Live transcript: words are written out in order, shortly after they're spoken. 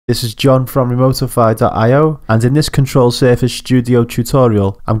this is John from Remotify.io, and in this Control Surface Studio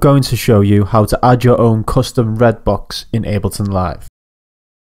tutorial I'm going to show you how to add your own custom red box in Ableton Live.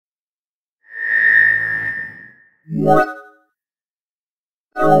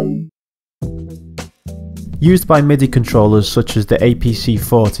 Used by MIDI controllers such as the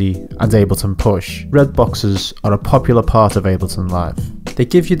APC40 and Ableton Push, red boxes are a popular part of Ableton Live. They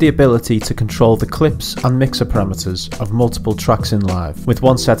give you the ability to control the clips and mixer parameters of multiple tracks in Live with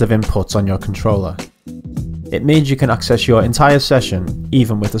one set of inputs on your controller. It means you can access your entire session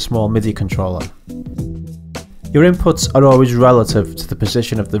even with a small MIDI controller. Your inputs are always relative to the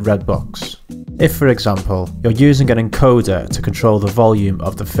position of the red box. If, for example, you're using an encoder to control the volume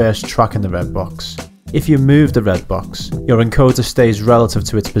of the first track in the red box, if you move the red box, your encoder stays relative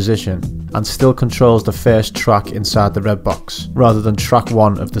to its position and still controls the first track inside the red box, rather than track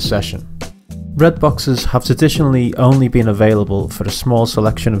 1 of the session. Red boxes have traditionally only been available for a small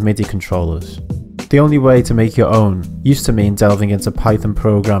selection of MIDI controllers. The only way to make your own used to mean delving into Python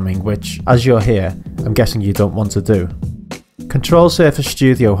programming, which, as you're here, I'm guessing you don't want to do. Control Surface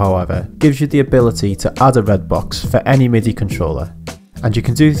Studio, however, gives you the ability to add a red box for any MIDI controller. And you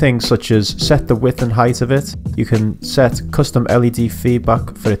can do things such as set the width and height of it, you can set custom LED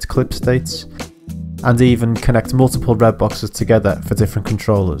feedback for its clip states, and even connect multiple red boxes together for different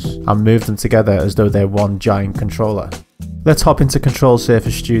controllers, and move them together as though they're one giant controller. Let's hop into Control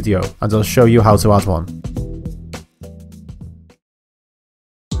Surface Studio and I'll show you how to add one.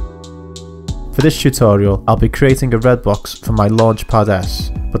 For this tutorial, I'll be creating a red box for my Launchpad S,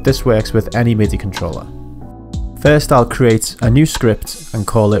 but this works with any MIDI controller. First, I'll create a new script and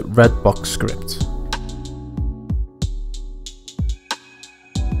call it redbox script.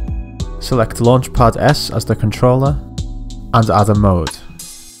 Select Launchpad S as the controller and add a mode.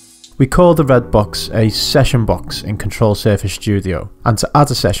 We call the red box a session box in Control Surface Studio, and to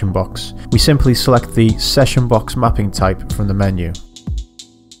add a session box, we simply select the session box mapping type from the menu.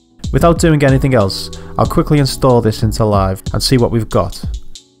 Without doing anything else, I'll quickly install this into Live and see what we've got.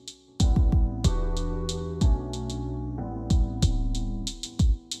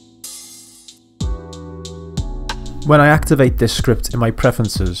 When I activate this script in my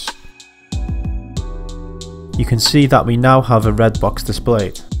preferences, you can see that we now have a red box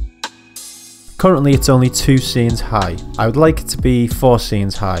displayed. Currently it's only 2 scenes high. I would like it to be 4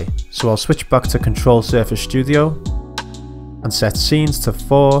 scenes high, so I'll switch back to Control Surface Studio and set scenes to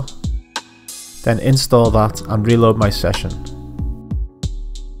 4, then install that and reload my session.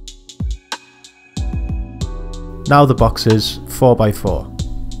 Now the box is 4x4.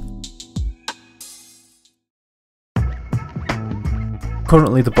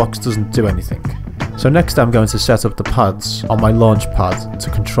 Currently the box doesn't do anything. So next I'm going to set up the pads on my Launchpad to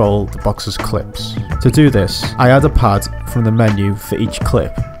control the box's clips. To do this, I add a pad from the menu for each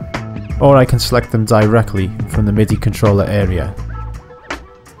clip, or I can select them directly from the MIDI controller area.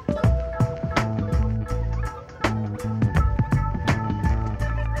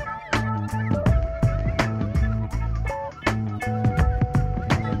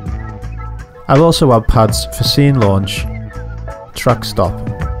 I'll also add pads for scene launch, track stop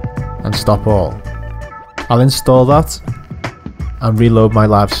and stop all. I'll install that and reload my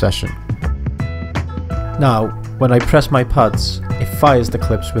live session. Now, when I press my pads, it fires the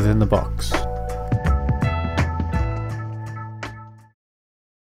clips within the box.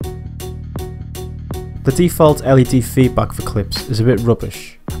 The default LED feedback for clips is a bit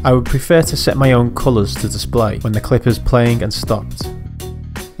rubbish. I would prefer to set my own colours to display when the clip is playing and stopped.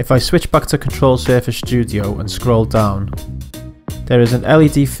 If I switch back to Control Surface Studio and scroll down, there is an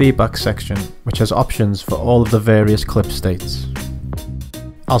LED feedback section which has options for all of the various clip states.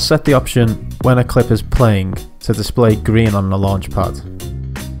 I'll set the option when a clip is playing to display green on the Launchpad,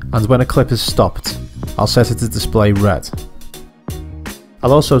 and when a clip is stopped, I'll set it to display red.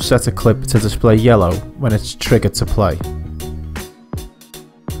 I'll also set a clip to display yellow when it's triggered to play.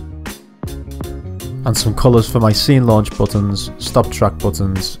 And some colours for my scene launch buttons, stop track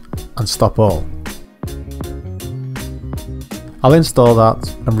buttons, and stop all. I'll install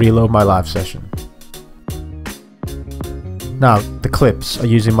that and reload my live session. Now, the clips are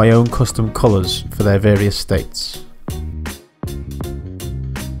using my own custom colours for their various states.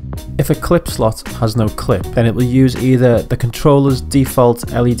 If a clip slot has no clip, then it will use either the controller's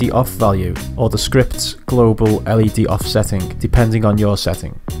default LED off value or the script's global LED off setting, depending on your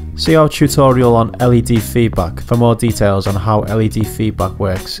setting. See our tutorial on LED feedback for more details on how LED feedback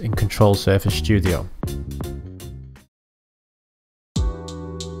works in Control Surface Studio.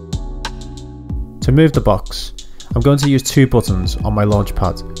 To move the box, I'm going to use 2 buttons on my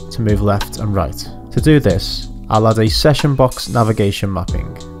Launchpad to move left and right. To do this, I'll add a session box navigation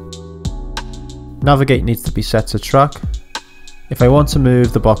mapping. Navigate needs to be set to track. If I want to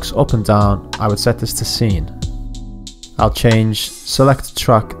move the box up and down, I would set this to scene. I'll change select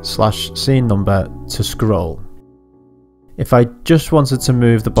track/scene number to scroll. If I just wanted to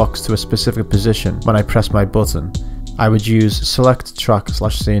move the box to a specific position when I press my button, I would use select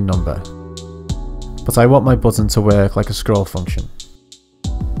track/scene number. But I want my button to work like a scroll function.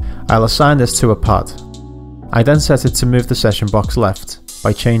 I'll assign this to a pad. I then set it to move the session box left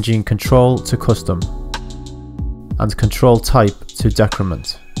by changing control to custom and control type to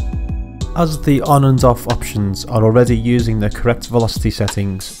decrement. As the on and off options are already using the correct velocity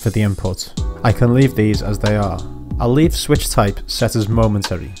settings for the input, I can leave these as they are. I'll leave switch type set as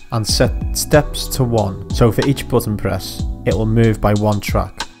momentary and set steps to 1, so for each button press it will move by 1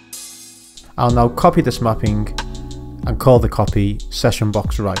 track. I'll now copy this mapping and call the copy session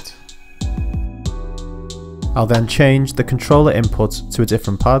box right. I'll then change the controller input to a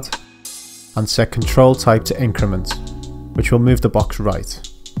different pad and set control type to increment, which will move the box right.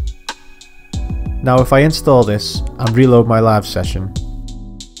 Now if I install this and reload my live session,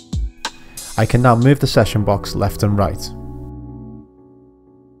 I can now move the session box left and right.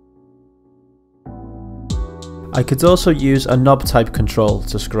 I could also use a knob type control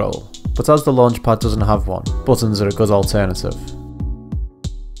to scroll, but as the launchpad doesn't have one, buttons are a good alternative.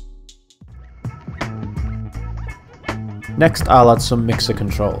 Next, I'll add some mixer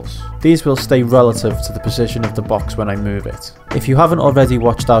controls. These will stay relative to the position of the box when I move it. If you haven't already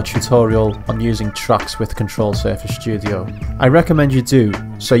watched our tutorial on using tracks with Control Surface Studio, I recommend you do,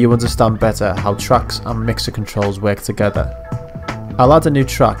 so you understand better how tracks and mixer controls work together. I'll add a new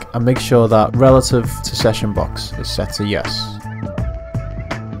track and make sure that relative to session box is set to yes.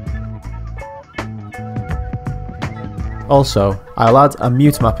 Also, I'll add a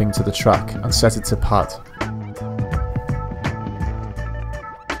mute mapping to the track and set it to pad.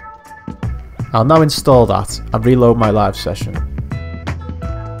 I'll now install that and reload my live session.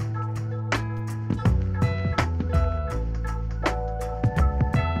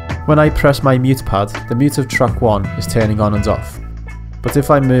 When I press my mute pad, the mute of track 1 is turning on and off. But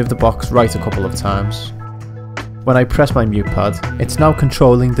if I move the box right a couple of times, when I press my mute pad, it's now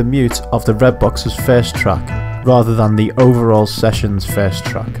controlling the mute of the red box's first track rather than the overall session's first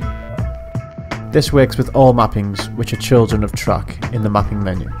track. This works with all mappings which are children of track in the mapping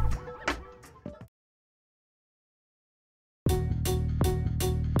menu.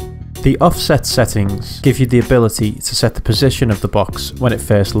 The offset settings give you the ability to set the position of the box when it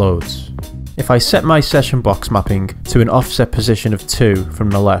first loads. If I set my session box mapping to an offset position of 2 from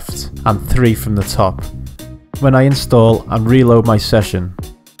the left and 3 from the top, when I install and reload my session,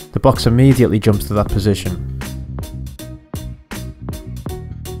 the box immediately jumps to that position.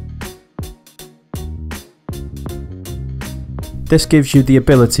 This gives you the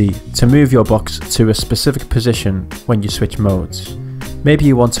ability to move your box to a specific position when you switch modes. Maybe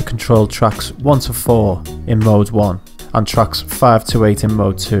you want to control tracks 1 to 4 in mode 1 and tracks 5 to 8 in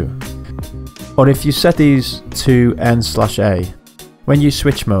mode 2. Or if you set these to N/A, when you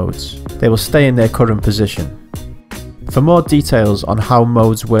switch modes, they will stay in their current position. For more details on how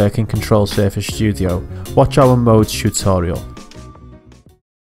modes work in Control Surface Studio, watch our modes tutorial.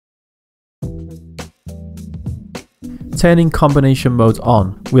 Turning combination mode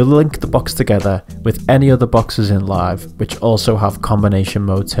on will link the box together with any other boxes in Live which also have combination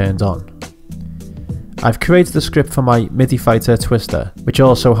mode turned on. I've created a script for my MIDI Fighter Twister which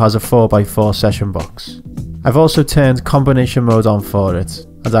also has a 4x4 session box. I've also turned combination mode on for it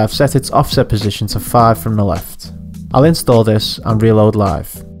and I've set its offset position to 5 from the left. I'll install this and reload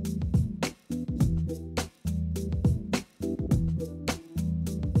Live.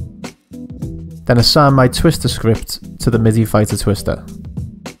 Then assign my Twister script to the MIDI Fighter Twister.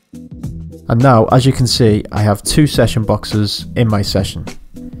 And now, as you can see, I have 2 session boxes in my session.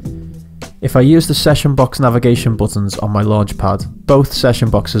 If I use the session box navigation buttons on my launchpad, both session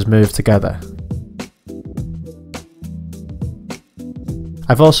boxes move together.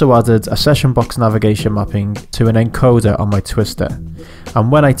 I've also added a session box navigation mapping to an encoder on my Twister, and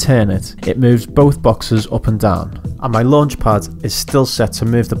when I turn it, it moves both boxes up and down, and my launchpad is still set to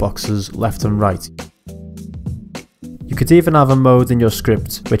move the boxes left and right. You could even have a mode in your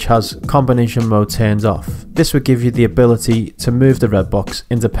script which has combination mode turned off. This would give you the ability to move the red box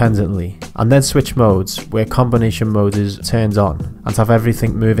independently, and then switch modes where combination mode is turned on, and have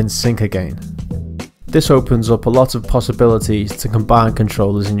everything move in sync again. This opens up a lot of possibilities to combine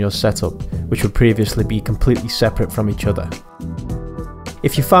controllers in your setup, which would previously be completely separate from each other.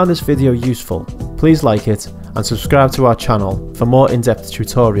 If you found this video useful, please like it and subscribe to our channel for more in-depth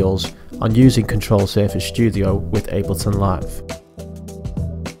tutorials on using Control Surface Studio with Ableton Live.